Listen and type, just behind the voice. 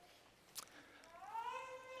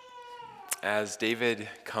As David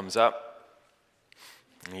comes up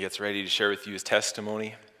and he gets ready to share with you his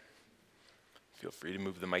testimony, feel free to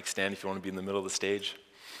move the mic stand if you want to be in the middle of the stage.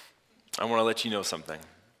 I want to let you know something,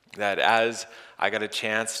 that as I got a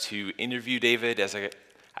chance to interview David, as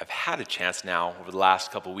I've had a chance now over the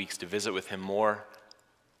last couple weeks to visit with him more,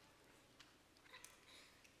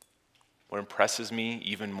 what impresses me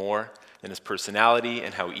even more than his personality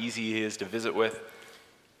and how easy he is to visit with,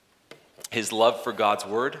 his love for God's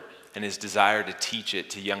word and his desire to teach it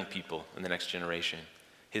to young people in the next generation.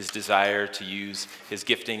 His desire to use his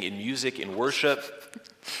gifting in music and worship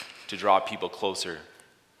to draw people closer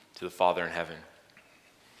to the Father in heaven.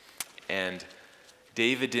 And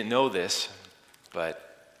David didn't know this,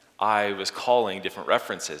 but I was calling different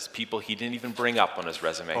references, people he didn't even bring up on his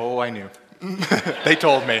resume. Oh, I knew. They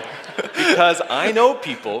told me. Because I know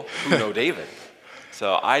people who know David.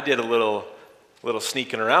 So I did a little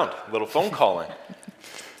sneaking around, a little phone calling.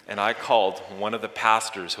 And I called one of the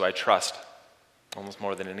pastors who I trust, almost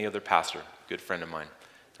more than any other pastor, a good friend of mine.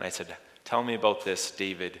 And I said, tell me about this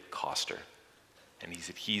David Coster. And he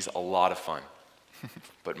said, he's a lot of fun.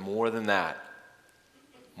 But more than that,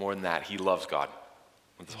 he loves God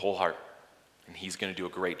with his whole heart. And he's going to do a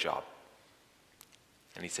great job.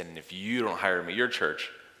 And he said, and if you don't hire him at your church,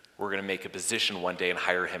 we're going to make a position one day and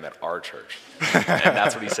hire him at our church. And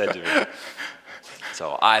that's what he said to me.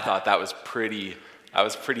 So I thought that was pretty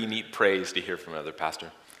neat praise to hear from another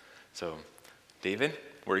pastor. So, David,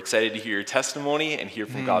 we're excited to hear your testimony and hear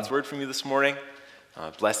from God's word from you this morning.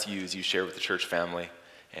 Bless you as you share with the church family.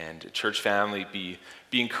 And church family, be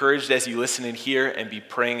encouraged as you listen and hear, and be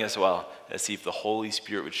praying as well, as see if the Holy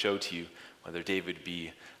Spirit would show to you whether David would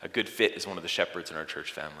be a good fit as one of the shepherds in our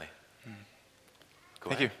church family.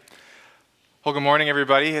 Thank you. Well, good morning,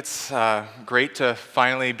 everybody. It's great to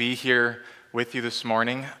finally be here with you this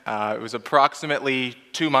morning. It was approximately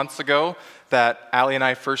 2 months ago that Allie and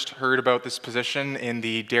I first heard about this position in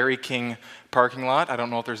the Dairy King parking lot. I don't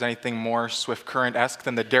know if there's anything more Swift Current-esque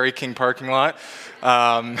than the Dairy King parking lot.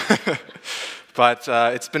 But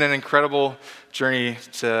it's been an incredible journey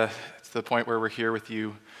to the point where we're here with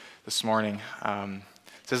you this morning.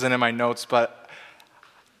 This isn't in my notes, but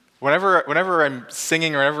whenever I'm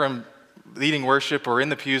singing or whenever I'm leading worship or in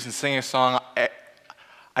the pews and singing a song,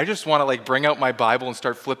 I just want to bring out my Bible and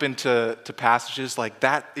start flipping to passages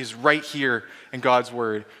that is right here in God's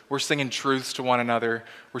Word. We're singing truths to one another.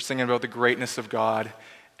 We're singing about the greatness of God,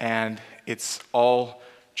 and it's all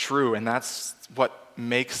true, and that's what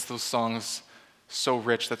makes those songs so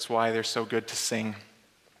rich. That's why they're so good to sing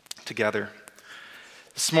together.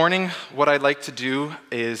 This morning, what I'd like to do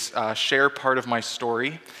is share part of my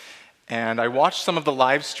story. And I watched some of the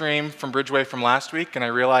live stream from Bridgeway from last week, and I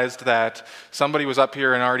realized that somebody was up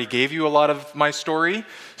here and already gave you a lot of my story.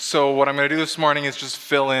 So what I'm going to do this morning is just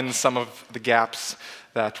fill in some of the gaps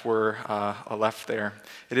that were left there.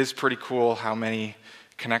 It is pretty cool how many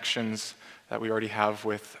connections that we already have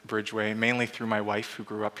with Bridgeway, mainly through my wife who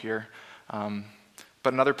grew up here,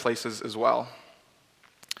 but in other places as well.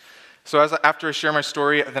 So after I share my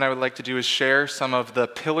story, then I would like to do is share some of the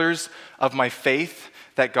pillars of my faith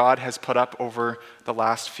that God has put up over the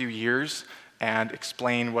last few years and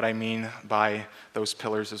explain what I mean by those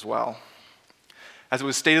pillars as well. As it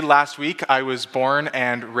was stated last week, I was born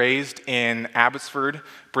and raised in Abbotsford,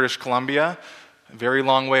 British Columbia, a very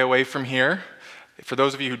long way away from here. For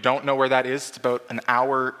those of you who don't know where that is, it's about an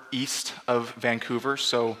hour east of Vancouver.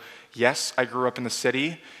 So yes, I grew up in the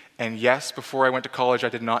city, and yes, before I went to college, I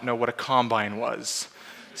did not know what a combine was.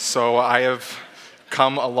 So I have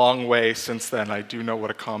come a long way since then. I do know what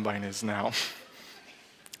a combine is now.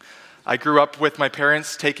 I grew up with my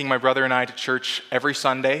parents taking my brother and I to church every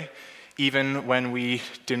Sunday, even when we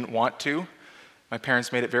didn't want to. My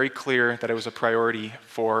parents made it very clear that it was a priority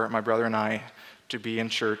for my brother and I to be in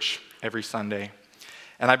church every Sunday.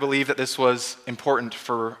 And I believe that this was important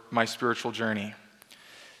for my spiritual journey.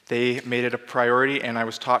 They made it a priority, and I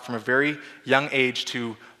was taught from a very young age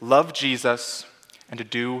to love Jesus and to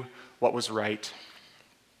do what was right.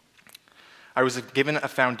 I was given a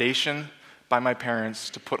foundation by my parents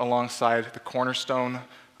to put alongside the cornerstone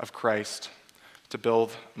of Christ to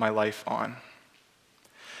build my life on.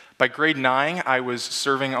 By grade 9, I was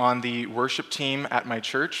serving on the worship team at my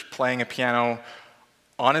church, playing a piano.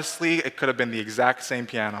 Honestly, it could have been the exact same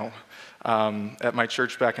piano at my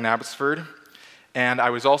church back in Abbotsford. And I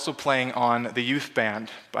was also playing on the youth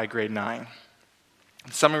band by grade 9.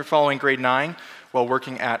 The summer following grade 9, while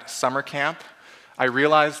working at summer camp, I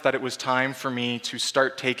realized that it was time for me to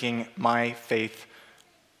start taking my faith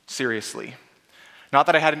seriously. Not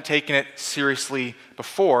that I hadn't taken it seriously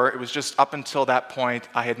before, it was just up until that point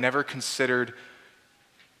I had never considered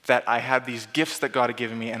that I had these gifts that God had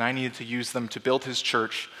given me, and I needed to use them to build his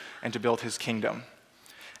church and to build his kingdom.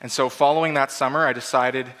 And so following that summer, I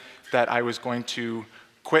decided that I was going to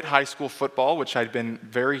quit high school football, which I'd been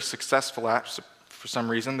very successful at for some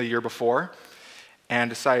reason the year before, and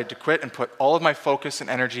decided to quit and put all of my focus and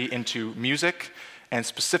energy into music, and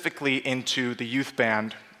specifically into the youth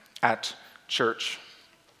band at church.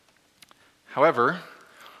 However,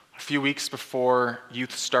 a few weeks before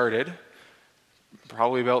youth started,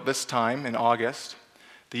 probably about this time in August,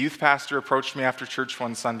 the youth pastor approached me after church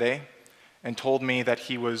one Sunday and told me that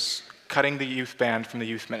he was cutting the youth band from the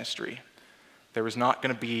youth ministry. There was not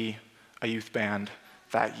going to be a youth band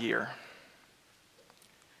that year.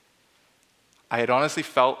 I had honestly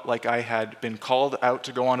felt like I had been called out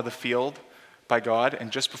to go onto the field by God,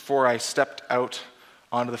 and just before I stepped out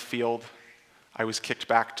onto the field, I was kicked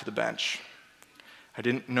back to the bench. I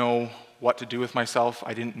didn't know what to do with myself.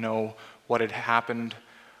 I didn't know what had happened.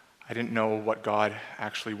 I didn't know what God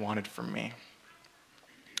actually wanted from me.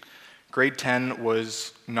 Grade 10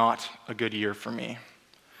 was not a good year for me.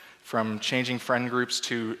 From changing friend groups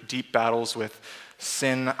to deep battles with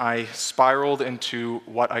sin, I spiraled into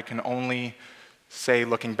what I can only say,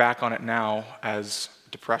 looking back on it now, as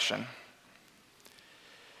depression.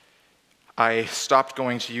 I stopped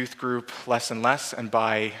going to youth group less and less, and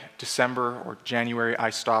by December or January, I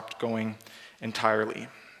stopped going entirely.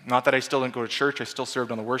 Not that I still didn't go to church, I still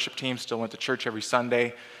served on the worship team, still went to church every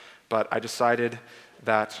Sunday, but I decided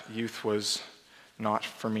that youth was not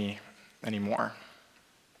for me anymore.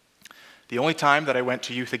 The only time that I went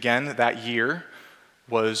to youth again that year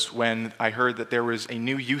was when I heard that there was a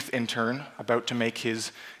new youth intern about to make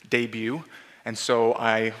his debut, and so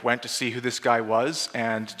I went to see who this guy was,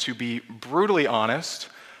 and to be brutally honest,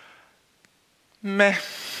 meh.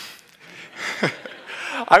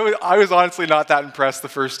 I was honestly not that impressed the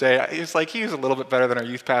first day. It's like he was a little bit better than our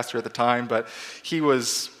youth pastor at the time, but he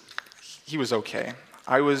was okay.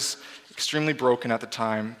 I was extremely broken at the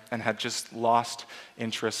time and had just lost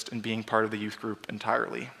interest in being part of the youth group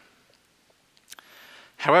entirely.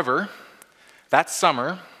 However, that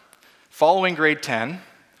summer, following grade 10,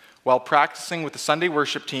 while practicing with the Sunday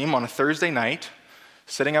worship team on a Thursday night,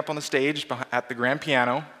 sitting up on the stage at the grand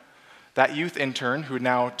piano, that youth intern, who had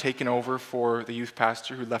now taken over for the youth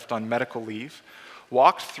pastor who left on medical leave,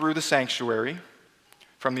 walked through the sanctuary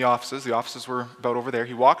from the offices were about over there.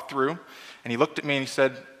 He walked through and he looked at me and he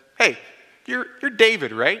said, "Hey, you're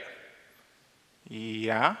David, right?"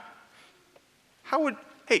 "Yeah."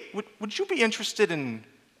 Would you be interested in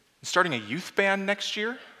starting a youth band next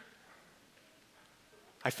year?"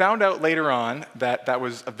 I found out later on that that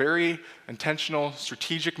was a very intentional,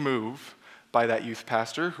 strategic move by that youth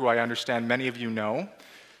pastor, who I understand many of you know.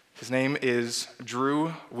 His name is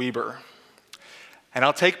Drew Weber. And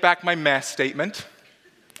I'll take back my meh statement.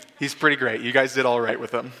 He's pretty great. You guys did all right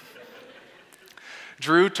with him.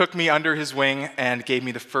 Drew took me under his wing and gave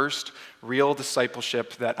me the first real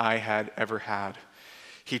discipleship that I had ever had.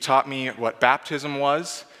 He taught me what baptism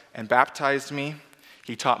was and baptized me.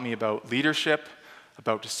 He taught me about leadership,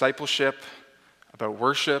 about discipleship, about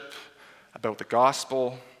worship, about the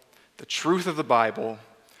gospel, the truth of the Bible,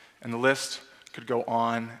 and the list could go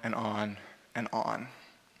on and on and on.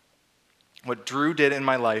 What Drew did in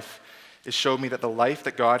my life is showed me that the life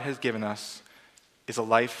that God has given us is a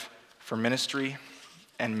life for ministry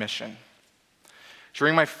and mission.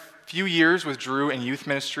 During my few years with Drew in youth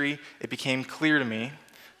ministry, it became clear to me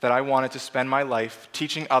that I wanted to spend my life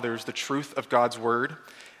teaching others the truth of God's word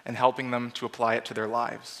and helping them to apply it to their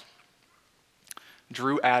lives.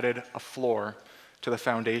 Drew added a floor to the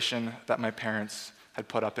foundation that my parents had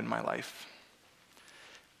put up in my life.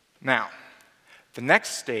 Now, the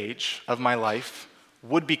next stage of my life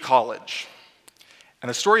would be college. And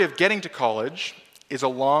the story of getting to college is a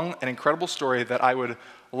long and incredible story that I would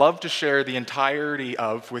love to share the entirety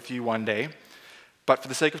of with you one day. But for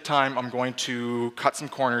the sake of time, I'm going to cut some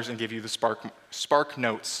corners and give you the spark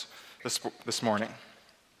notes this morning.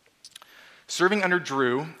 Serving under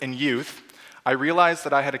Drew in youth, I realized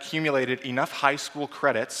that I had accumulated enough high school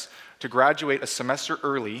credits to graduate a semester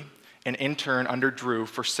early and intern under Drew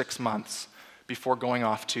for 6 months before going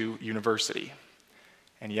off to university.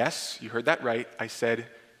 And yes, you heard that right, I said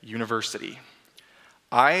university.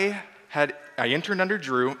 I interned under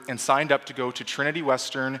Drew and signed up to go to Trinity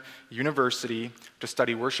Western University to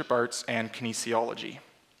study worship arts and kinesiology.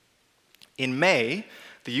 In May,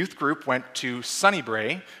 the youth group went to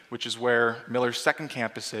Sunnybray, which is where Miller's second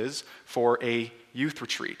campus is, for a youth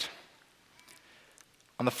retreat.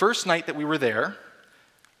 On the first night that we were there,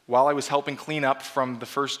 while I was helping clean up from the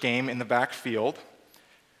first game in the back field,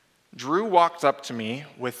 Drew walked up to me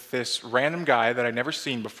with this random guy that I'd never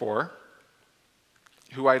seen before,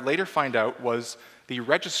 who I later find out was the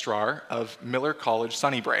registrar of Miller College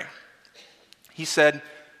Sunnybray.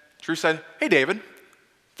 Drew said, "Hey David,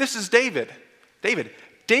 this is David.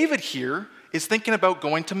 David here is thinking about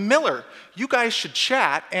going to Miller. You guys should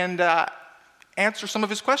chat and answer some of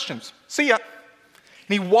his questions. See ya."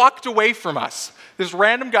 And he walked away from us. This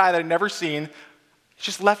random guy that I'd never seen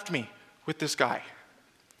just left me with this guy.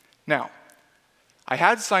 Now, I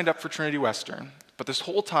had signed up for Trinity Western, but this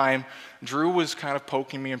whole time, Drew was kind of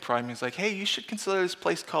poking me and prodding me. He's like, "Hey, you should consider this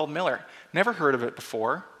place called Miller. Never heard of it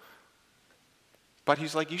before." But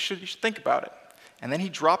he's like, you should think about it. And then he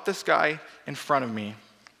dropped this guy in front of me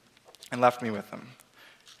and left me with him.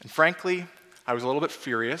 And frankly, I was a little bit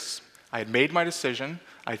furious. I had made my decision.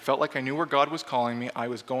 I felt like I knew where God was calling me. I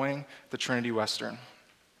was going to Trinity Western.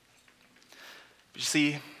 But you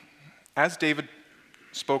see, as David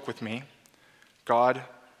spoke with me, God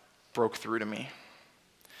broke through to me.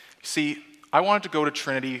 You see, I wanted to go to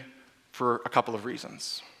Trinity for a couple of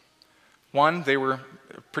reasons. One, they were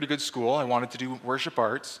a pretty good school. I wanted to do worship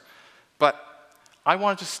arts. But I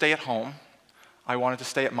wanted to stay at home. I wanted to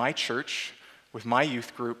stay at my church with my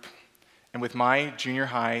youth group and with my junior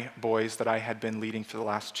high boys that I had been leading for the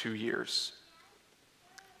last 2 years.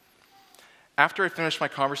 After I finished my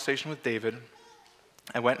conversation with David,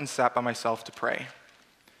 I went and sat by myself to pray.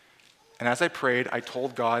 And as I prayed, I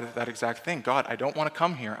told God that exact thing. God, I don't want to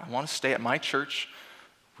come here. I want to stay at my church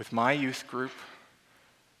with my youth group,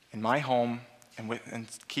 in my home, and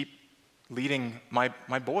keep leading my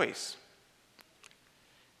boys.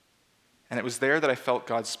 And it was there that I felt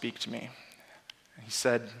God speak to me. And he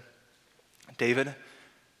said, "David,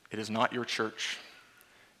 it is not your church.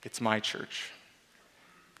 It's my church.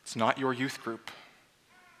 It's not your youth group.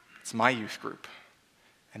 It's my youth group.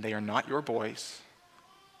 And they are not your boys.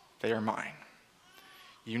 They are mine.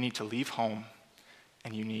 You need to leave home,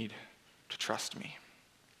 and you need to trust me."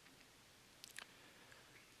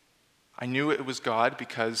 I knew it was God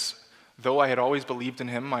because though I had always believed in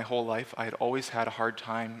him my whole life, I had always had a hard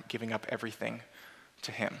time giving up everything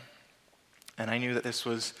to him. And I knew that this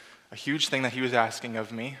was a huge thing that he was asking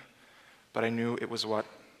of me, but I knew it was what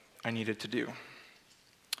I needed to do.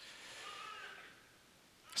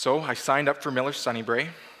 So I signed up for Miller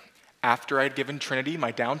Sunnybray after I had given Trinity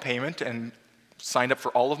my down payment and signed up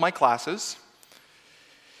for all of my classes.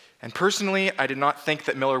 And personally, I did not think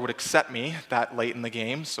that Miller would accept me that late in the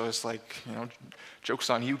game, so it's like, joke's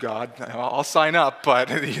on you, God. I'll sign up, but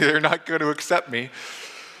they're not going to accept me.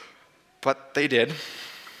 But they did.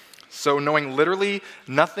 So knowing literally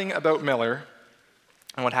nothing about Miller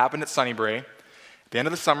and what happened at Sunnybray, at the end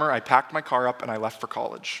of the summer, I packed my car up and I left for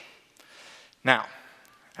college. Now,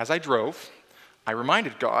 as I drove, I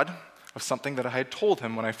reminded God of something that I had told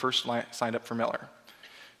him when I first signed up for Miller.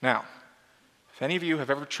 Now, if any of you have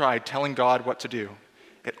ever tried telling God what to do,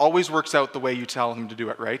 it always works out the way you tell him to do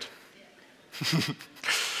it, right?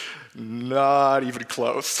 Not even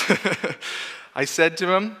close. I said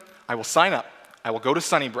to him, "I will sign up. I will go to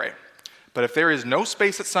Sunnybray. But if there is no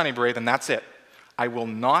space at Sunnybray, then that's it. I will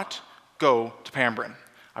not go to Pambrin.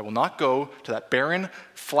 I will not go to that barren,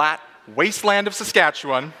 flat wasteland of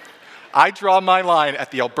Saskatchewan. I draw my line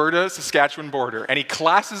at the Alberta-Saskatchewan border. Any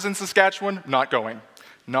classes in Saskatchewan, not going.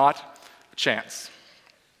 Not a chance."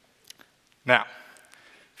 Now,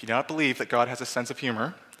 if you do not believe that God has a sense of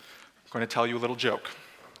humor, I'm going to tell you a little joke.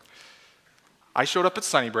 I showed up at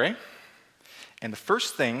Sunnybray, and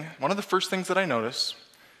one of the first things that I notice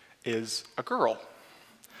is a girl.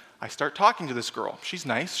 I start talking to this girl. She's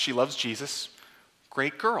nice. She loves Jesus.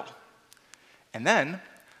 Great girl. And then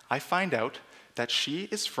I find out that she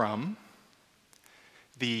is from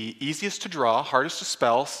the easiest to draw, hardest to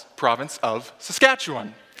spell province of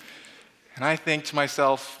Saskatchewan. And I think to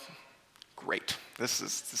myself, great, this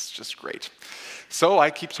is just great. So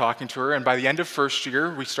I keep talking to her, and by the end of first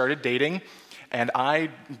year, we started dating, and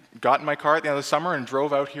I got in my car at the end of the summer and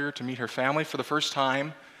drove out here to meet her family for the first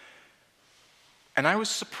time, and I was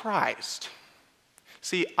surprised.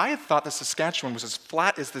 See, I had thought that Saskatchewan was as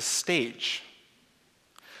flat as this stage.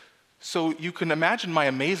 So you can imagine my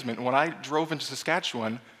amazement when I drove into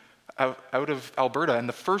Saskatchewan out of Alberta, and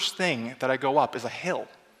the first thing that I go up is a hill.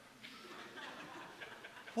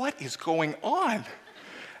 What is going on?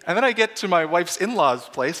 And then I get to my wife's in-laws'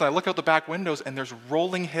 place, and I look out the back windows, and there's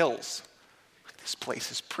rolling hills. This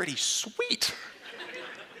place is pretty sweet.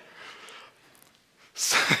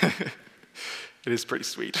 It is pretty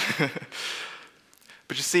sweet.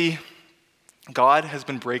 But you see, God has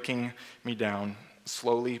been breaking me down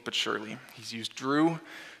slowly but surely. He's used Drew,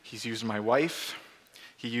 he's used my wife,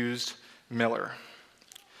 he used Miller.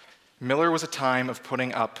 Miller was a time of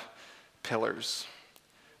putting up pillars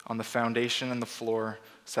on the foundation and the floor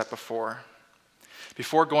set before.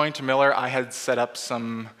 Before going to Miller, I had set up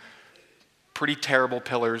some pretty terrible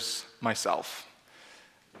pillars myself.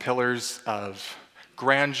 Pillars of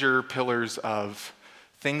grandeur, pillars of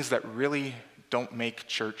things that really don't make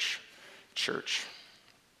church church.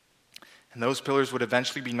 And those pillars would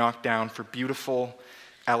eventually be knocked down for beautiful,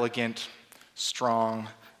 elegant, strong,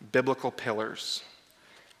 biblical pillars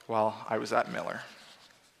while I was at Miller.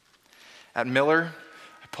 At Miller,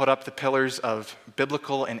 I put up the pillars of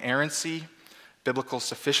biblical inerrancy, biblical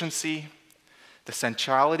sufficiency, the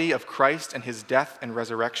centrality of Christ and his death and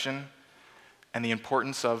resurrection, and the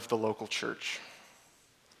importance of the local church.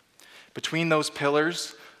 Between those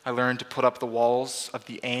pillars, I learned to put up the walls of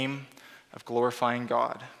the aim of glorifying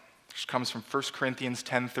God, which comes from 1 Corinthians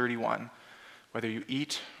 10:31. Whether you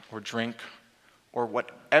eat or drink or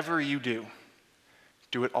whatever you do,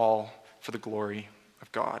 do it all for the glory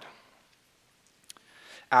of God.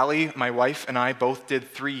 Allie, my wife, and I both did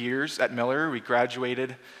 3 years at Miller. We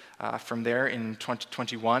graduated from there in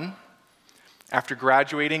 2021. After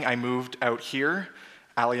graduating, I moved out here.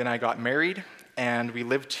 Allie and I got married, and we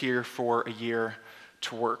lived here for a year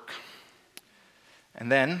to work.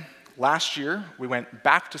 And then, last year, we went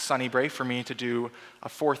back to Sunnybray for me to do a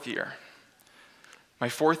 4th year. My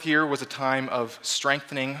 4th year was a time of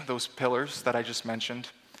strengthening those pillars that I just mentioned,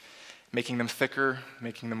 making them thicker,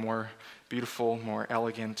 making them more beautiful, more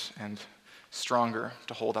elegant, and stronger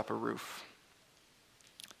to hold up a roof.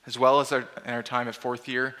 As well as in our time at 4th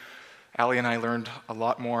year, Allie and I learned a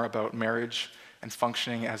lot more about marriage and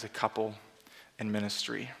functioning as a couple in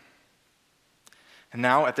ministry. And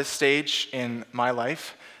now, at this stage in my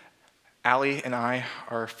life, Allie and I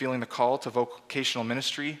are feeling the call to vocational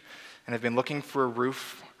ministry and have been looking for a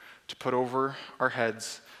roof to put over our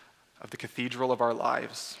heads of the cathedral of our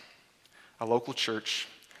lives, a local church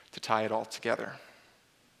to tie it all together.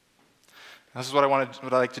 This is what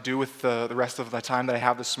I like to do with the rest of the time that I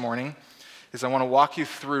have this morning, is I want to walk you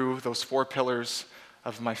through those 4 pillars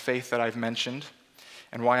of my faith that I've mentioned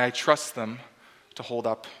and why I trust them to hold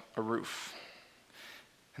up a roof.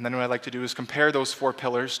 And then what I'd like to do is compare those 4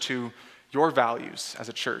 pillars to your values as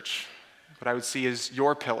a church, what I would see as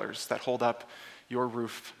your pillars that hold up your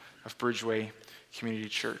roof of Bridgeway Community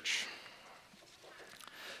Church.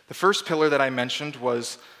 The first pillar that I mentioned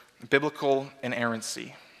was biblical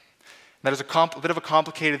inerrancy. That is a bit of a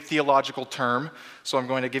complicated theological term, so I'm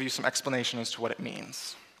going to give you some explanation as to what it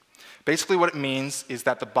means. Basically, what it means is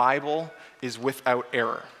that the Bible is without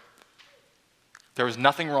error. There is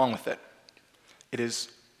nothing wrong with it. It is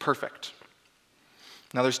perfect.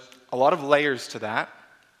 Now, there's a lot of layers to that.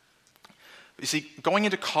 You see, going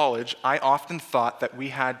into college, I often thought that we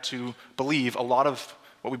had to believe a lot of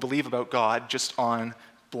what we believe about God just on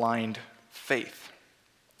blind faith.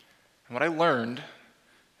 And what I learned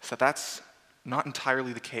is that that's not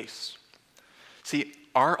entirely the case. See,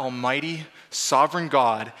 our almighty, sovereign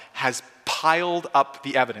God has piled up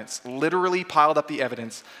the evidence, literally piled up the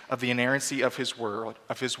evidence of the inerrancy of his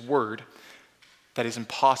word that is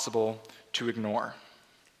impossible to ignore.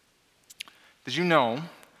 Did you know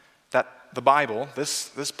that the Bible,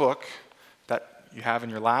 this book that you have in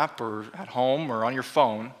your lap or at home or on your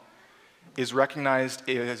phone, is recognized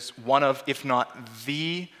as one of, if not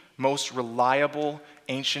the most reliable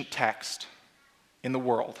ancient text in the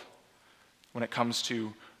world when it comes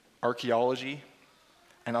to archaeology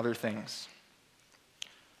and other things?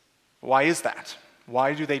 Why is that?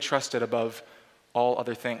 Why do they trust it above all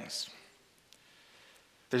other things?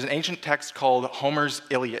 There's an ancient text called Homer's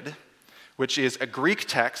Iliad, which is a Greek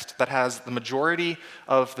text that has the majority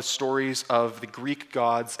of the stories of the Greek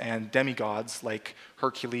gods and demigods like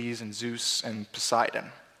Hercules and Zeus and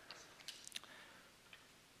Poseidon.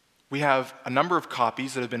 We have a number of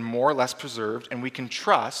copies that have been more or less preserved, and we can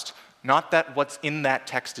trust not that what's in that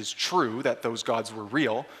text is true, that those gods were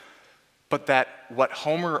real, but that what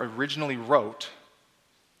Homer originally wrote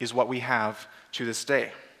is what we have to this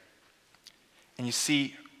day. And you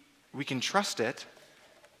see, we can trust it,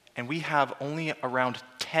 and we have only around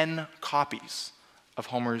 10 copies of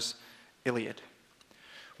Homer's Iliad.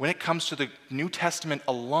 When it comes to the New Testament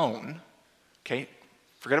alone, okay,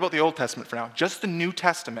 forget about the Old Testament for now, just the New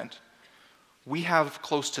Testament, we have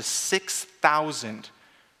close to 6,000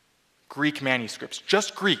 Greek manuscripts,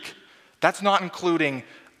 just Greek. That's not including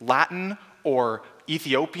Latin or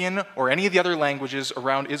Ethiopian or any of the other languages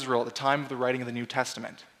around Israel at the time of the writing of the New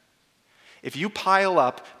Testament. If you pile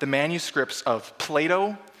up the manuscripts of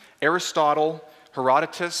Plato, Aristotle,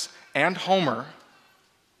 Herodotus, and Homer,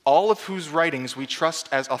 all of whose writings we trust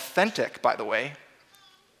as authentic, by the way,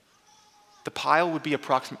 the pile would be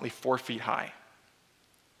approximately 4 feet high.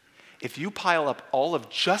 If you pile up all of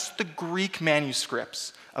just the Greek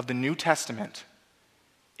manuscripts of the New Testament,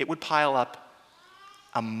 it would pile up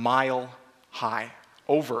a mile high,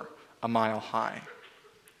 over a mile high.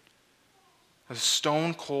 There's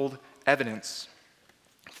stone cold evidence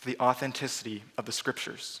for the authenticity of the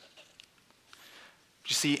scriptures.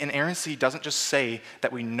 You see, inerrancy doesn't just say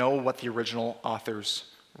that we know what the original authors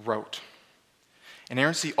wrote.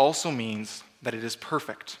 Inerrancy also means that it is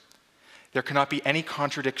perfect. There cannot be any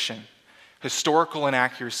contradiction, historical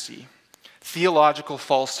inaccuracy, theological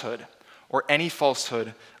falsehood, or any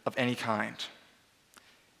falsehood of any kind.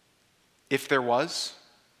 If there was,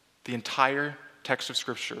 the entire text of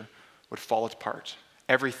Scripture would fall apart.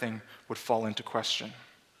 Everything would fall into question.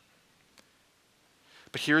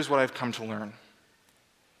 But here's what I've come to learn.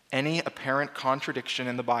 Any apparent contradiction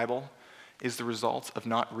in the Bible is the result of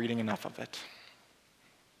not reading enough of it.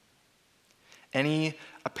 Any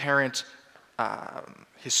apparent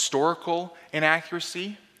historical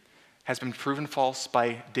inaccuracy has been proven false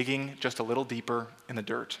by digging just a little deeper in the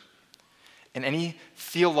dirt. And any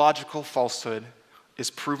theological falsehood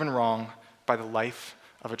is proven wrong by the life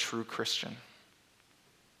of a true Christian.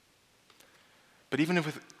 But even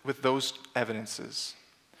with those evidences,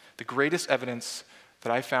 the greatest evidence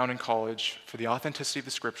that I found in college for the authenticity of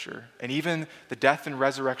the Scripture, and even the death and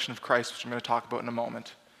resurrection of Christ, which I'm going to talk about in a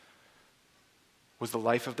moment, was the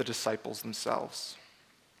life of the disciples themselves.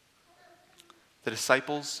 The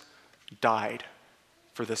disciples died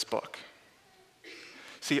for this book.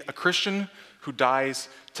 See, a Christian who dies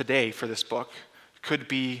today for this book could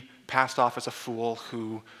be passed off as a fool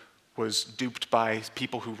who was duped by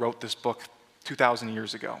people who wrote this book 2,000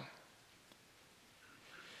 years ago.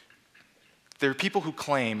 There are people who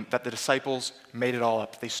claim that the disciples made it all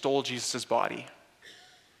up. They stole Jesus' body.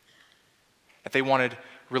 That they wanted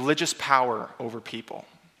religious power over people.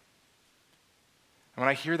 And when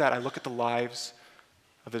I hear that, I look at the lives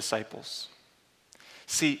of the disciples.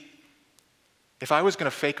 See, if I was going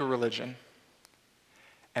to fake a religion,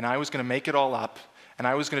 and I was going to make it all up, and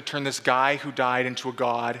I was going to turn this guy who died into a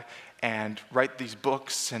god and write these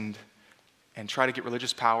books and try to get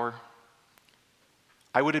religious power,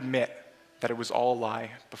 I would admit that it was all a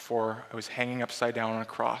lie before I was hanging upside down on a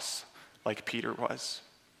cross like Peter was.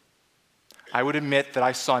 I would admit that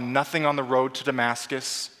I saw nothing on the road to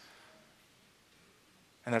Damascus,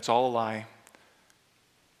 and that's all a lie.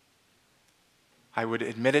 I would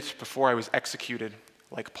admit it before I was executed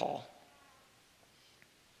like Paul.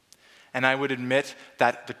 And I would admit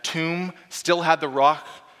that the tomb still had the rock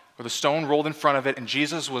or the stone rolled in front of it, and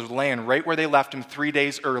Jesus was laying right where they left him 3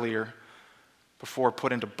 days earlier before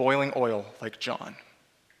put into boiling oil like John.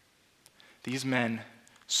 These men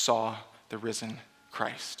saw the risen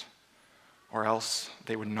Christ, or else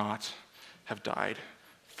they would not have died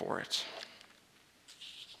for it.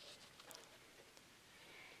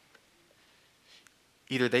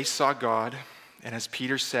 Either they saw God, and as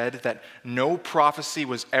Peter said, that no prophecy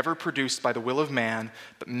was ever produced by the will of man,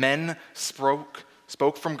 but men spoke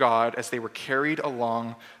from God as they were carried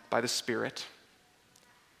along by the Spirit.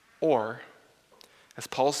 Or, as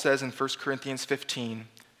Paul says in 1 Corinthians 15,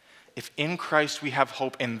 if in Christ we have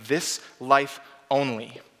hope in this life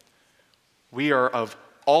only, we are of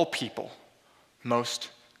all people most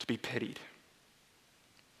to be pitied.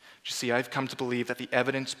 You see, I've come to believe that the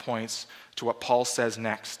evidence points to what Paul says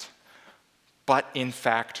next. But in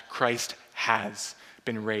fact, Christ has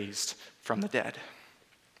been raised from the dead.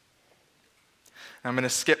 Now, I'm going to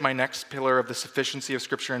skip my next pillar of the sufficiency of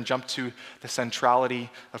Scripture and jump to the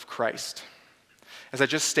centrality of Christ. As I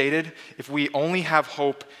just stated, if we only have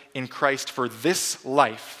hope in Christ for this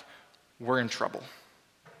life, we're in trouble.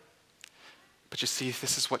 But you see,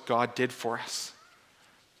 this is what God did for us.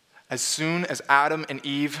 As soon as Adam and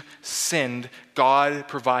Eve sinned, God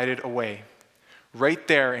provided a way. Right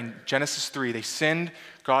there in Genesis 3, they sinned,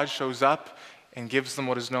 God shows up and gives them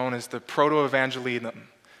what is known as the proto-evangelium,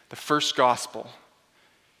 the first gospel.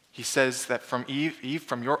 He says that from Eve,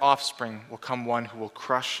 from your offspring will come one who will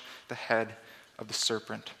crush the head of the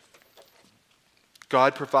serpent.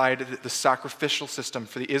 God provided the sacrificial system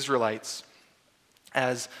for the Israelites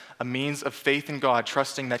as a means of faith in God,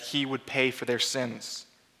 trusting that He would pay for their sins.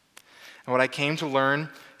 And what I came to learn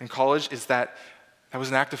in college is that was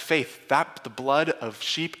an act of faith. That the blood of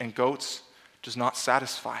sheep and goats does not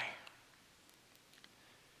satisfy.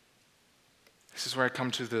 This is where I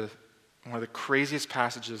come to one of the craziest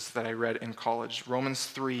passages that I read in college, Romans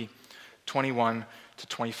 3:21 to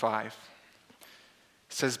 25.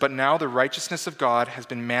 It says, "But now the righteousness of God has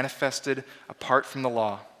been manifested apart from the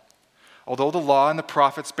law. Although the law and the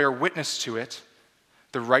prophets bear witness to it,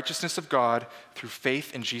 the righteousness of God through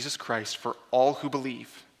faith in Jesus Christ for all who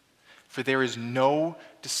believe. For there is no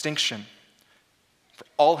distinction, for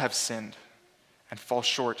all have sinned and fall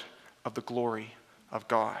short of the glory of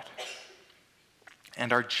God,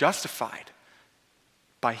 and are justified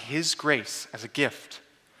by his grace as a gift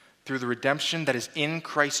through the redemption that is in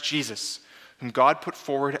Christ Jesus, whom God put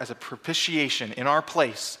forward as a propitiation in our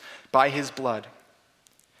place by his blood,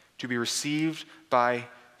 to be received by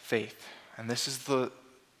faith. And this is the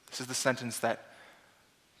sentence that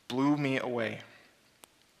blew me away.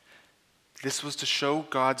 This was to show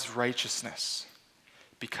God's righteousness,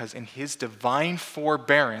 because in his divine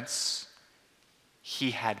forbearance,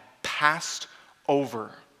 he had passed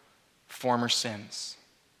over former sins.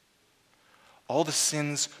 All the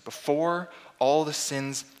sins before, all the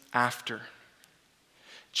sins after.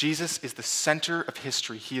 Jesus is the center of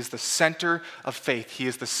history. He is the center of faith. He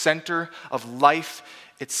is the center of life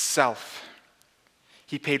itself.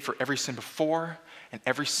 He paid for every sin before and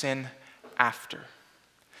every sin after.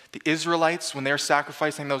 The Israelites, when they were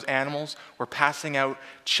sacrificing those animals, were passing out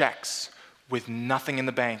checks with nothing in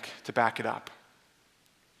the bank to back it up.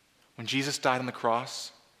 When Jesus died on the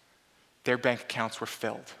cross, their bank accounts were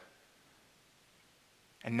filled.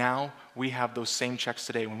 And now we have those same checks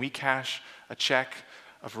today. When we cash a check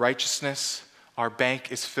of righteousness, our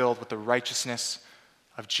bank is filled with the righteousness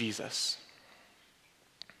of Jesus.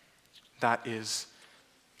 That is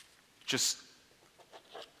just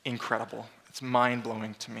incredible. It's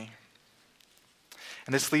mind-blowing to me.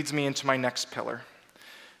 And this leads me into my next pillar,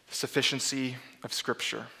 the sufficiency of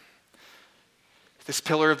Scripture. This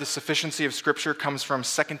pillar of the sufficiency of Scripture comes from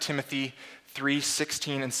 2 Timothy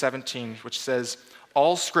 3:16 and 17, which says,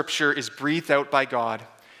 "All Scripture is breathed out by God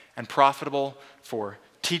and profitable for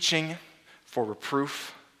teaching, for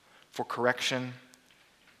reproof, for correction,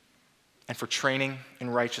 and for training in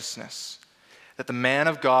righteousness, that the man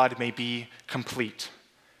of God may be complete,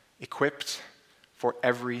 equipped for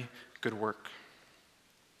every good work."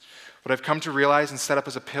 What I've come to realize and set up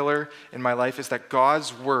as a pillar in my life is that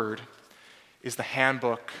God's Word is the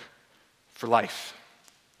handbook for life.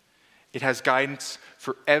 It has guidance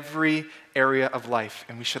for every area of life,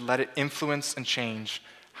 and we should let it influence and change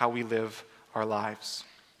how we live our lives.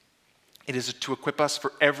 It is to equip us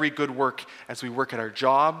for every good work as we work at our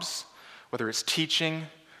jobs, whether it's teaching,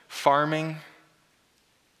 farming,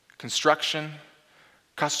 construction,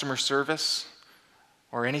 customer service,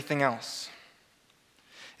 or anything else.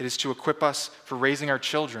 It is to equip us for raising our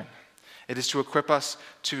children. It is to equip us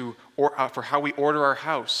for how we order our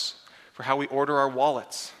house, for how we order our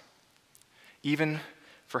wallets, even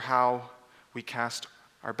for how we cast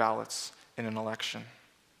our ballots in an election.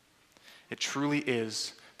 It truly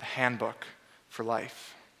is the handbook for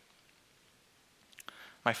life.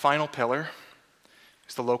 My final pillar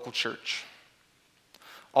is the local church.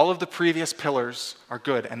 All of the previous pillars are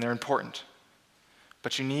good and they're important,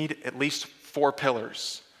 but you need at least 4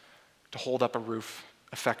 pillars to hold up a roof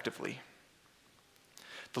effectively.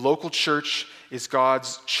 The local church is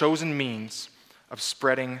God's chosen means of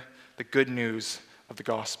spreading the good news of the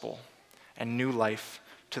gospel and new life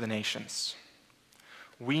to the nations.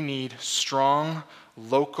 We need strong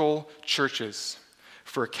local churches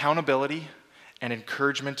for accountability and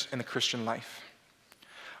encouragement in the Christian life.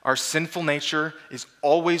 Our sinful nature is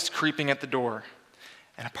always creeping at the door,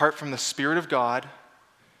 and apart from the Spirit of God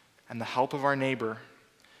and the help of our neighbor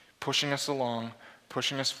pushing us along,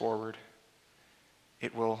 pushing us forward,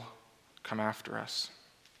 it will come after us.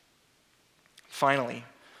 Finally,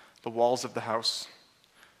 the walls of the house.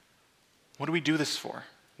 What do we do this for?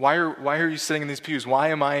 Why are you sitting in these pews? Why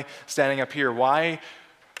am I standing up here? Why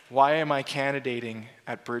am I candidating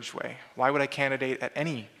at Bridgeway? Why would I candidate at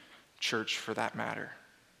any church for that matter?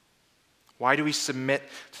 Why do we submit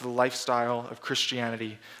to the lifestyle of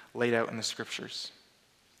Christianity laid out in the Scriptures?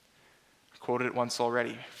 I quoted it once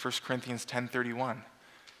already, 1 Corinthians 10:31.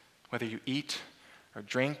 Whether you eat or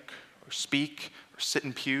drink or speak or sit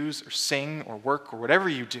in pews or sing or work or whatever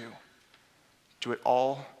you do it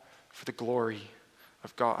all for the glory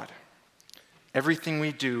of God. Everything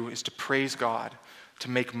we do is to praise God, to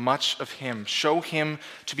make much of Him, show Him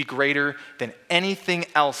to be greater than anything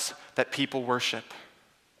else that people worship.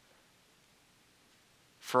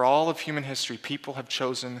 For all of human history, people have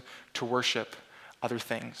chosen to worship other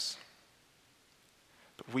things.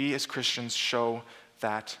 But we as Christians show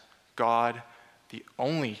that God, the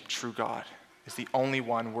only true God, is the only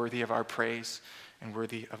one worthy of our praise and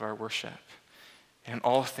worthy of our worship. And in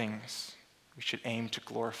all things, we should aim to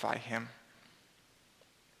glorify Him.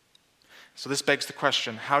 So this begs the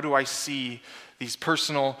question, how do I see these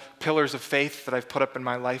personal pillars of faith that I've put up in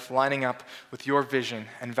my life lining up with your vision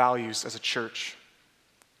and values as a church?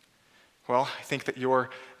 Well, I think that your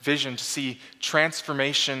vision to see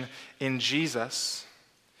transformation in Jesus,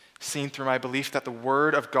 seen through my belief that the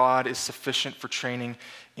Word of God is sufficient for training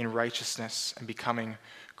in righteousness and becoming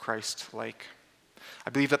Christ-like. I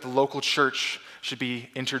believe that the local church should be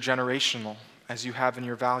intergenerational, as you have in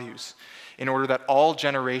your values, in order that all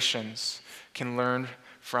generations can learn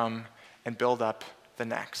from and build up the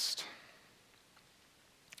next.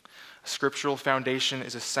 A scriptural foundation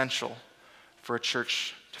is essential for a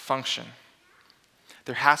church to function.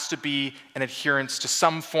 There has to be an adherence to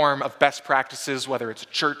some form of best practices, whether it's a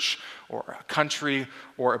church or a country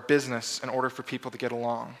or a business, in order for people to get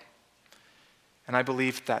along. And I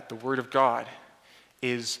believe that the Word of God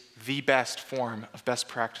is the best form of best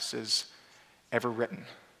practices ever written.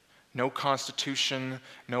 No constitution,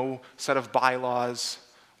 no set of bylaws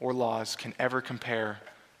or laws can ever compare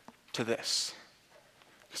to this.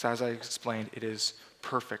 Because as I explained, it is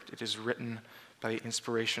perfect. It is written by the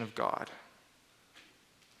inspiration of God.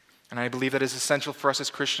 And I believe that it is essential for us as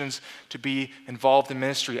Christians to be involved in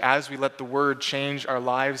ministry as we let the Word change our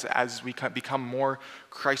lives, as we become more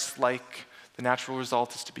Christ-like. The natural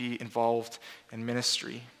result is to be involved in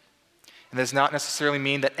ministry. And that does not necessarily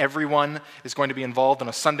mean that everyone is going to be involved on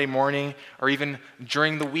a Sunday morning or even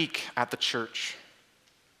during the week at the church.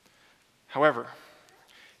 However,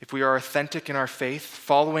 if we are authentic in our faith,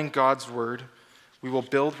 following God's Word, we will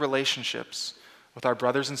build relationships with our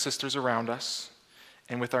brothers and sisters around us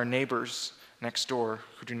and with our neighbors next door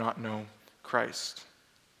who do not know Christ.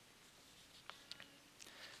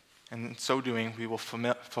 And in so doing, we will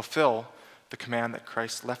fulfill the command that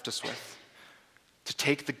Christ left us with, to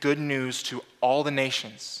take the good news to all the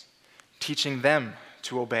nations, teaching them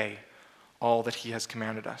to obey all that he has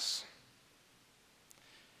commanded us.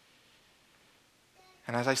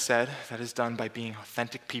 And as I said, that is done by being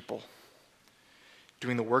authentic people,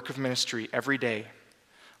 doing the work of ministry every day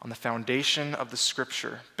on the foundation of the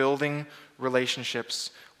Scripture, building relationships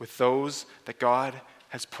with those that God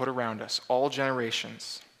has put around us, all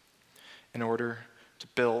generations, in order to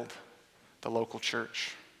build the local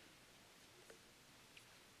church.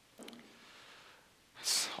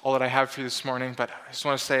 That's all that I have for you this morning, but I just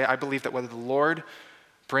want to say I believe that whether the Lord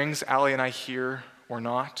brings Allie and I here or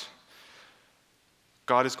not,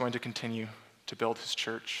 God is going to continue to build his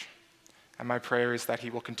church. And my prayer is that he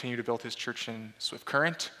will continue to build his church in Swift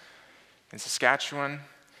Current, in Saskatchewan,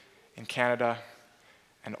 in Canada,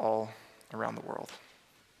 and all around the world.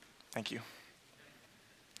 Thank you.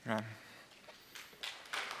 Amen.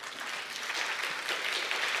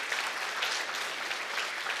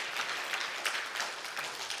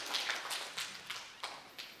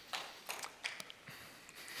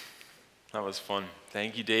 That was fun.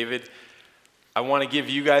 Thank you, David. I want to give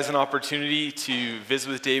you guys an opportunity to visit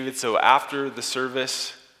with David. So after the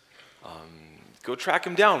service, go track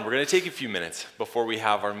him down. We're going to take a few minutes before we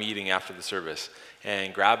have our meeting after the service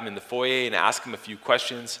and grab him in the foyer and ask him a few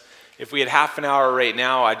questions. If we had half an hour right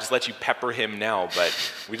now, I'd just let you pepper him now, but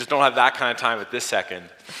we just don't have that kind of time at this second.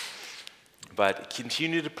 But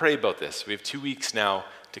continue to pray about this. We have 2 weeks now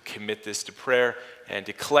to commit this to prayer and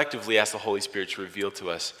to collectively ask the Holy Spirit to reveal to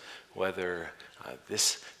us whether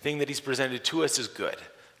this thing that he's presented to us is good,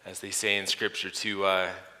 as they say in Scripture, to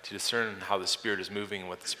discern how the Spirit is moving and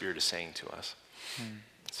what the Spirit is saying to us.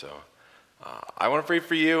 So I want to pray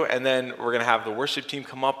for you, and then we're going to have the worship team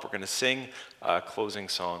come up. We're going to sing a closing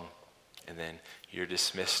song, and then you're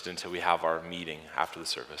dismissed until we have our meeting after the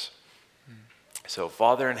service. So,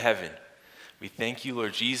 Father in heaven, we thank you,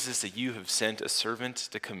 Lord Jesus, that you have sent a servant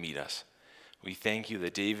to come meet us. We thank you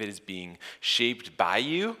that David is being shaped by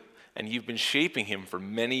you, and you've been shaping him for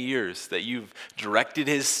many years, that you've directed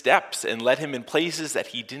his steps and led him in places that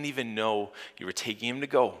he didn't even know you were taking him to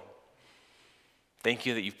go. Thank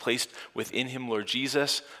you that you've placed within him, Lord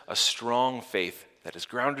Jesus, a strong faith that is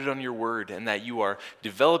grounded on your word, and that you are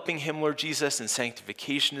developing him, Lord Jesus, and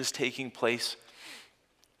sanctification is taking place.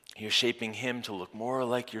 You're shaping him to look more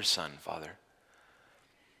like your Son, Father.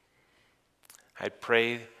 I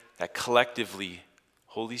pray that collectively,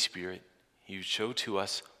 Holy Spirit, you show to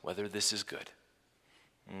us whether this is good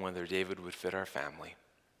and whether David would fit our family.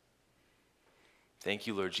 Thank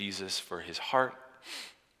you, Lord Jesus, for his heart,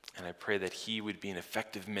 and I pray that he would be an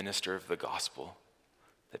effective minister of the gospel,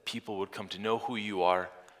 that people would come to know who you are,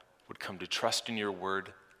 would come to trust in your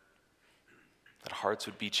word, that hearts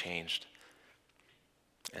would be changed,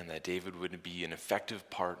 and that David would be an effective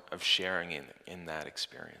part of sharing in that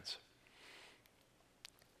experience.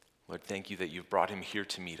 Lord, thank you that you've brought him here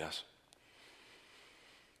to meet us.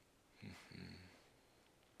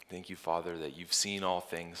 Thank you, Father, that you've seen all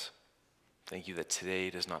things. Thank you that today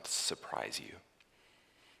does not surprise you.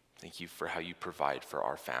 Thank you for how you provide for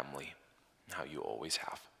our family. how you always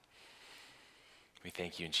have. We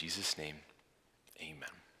thank you in Jesus' name. Amen.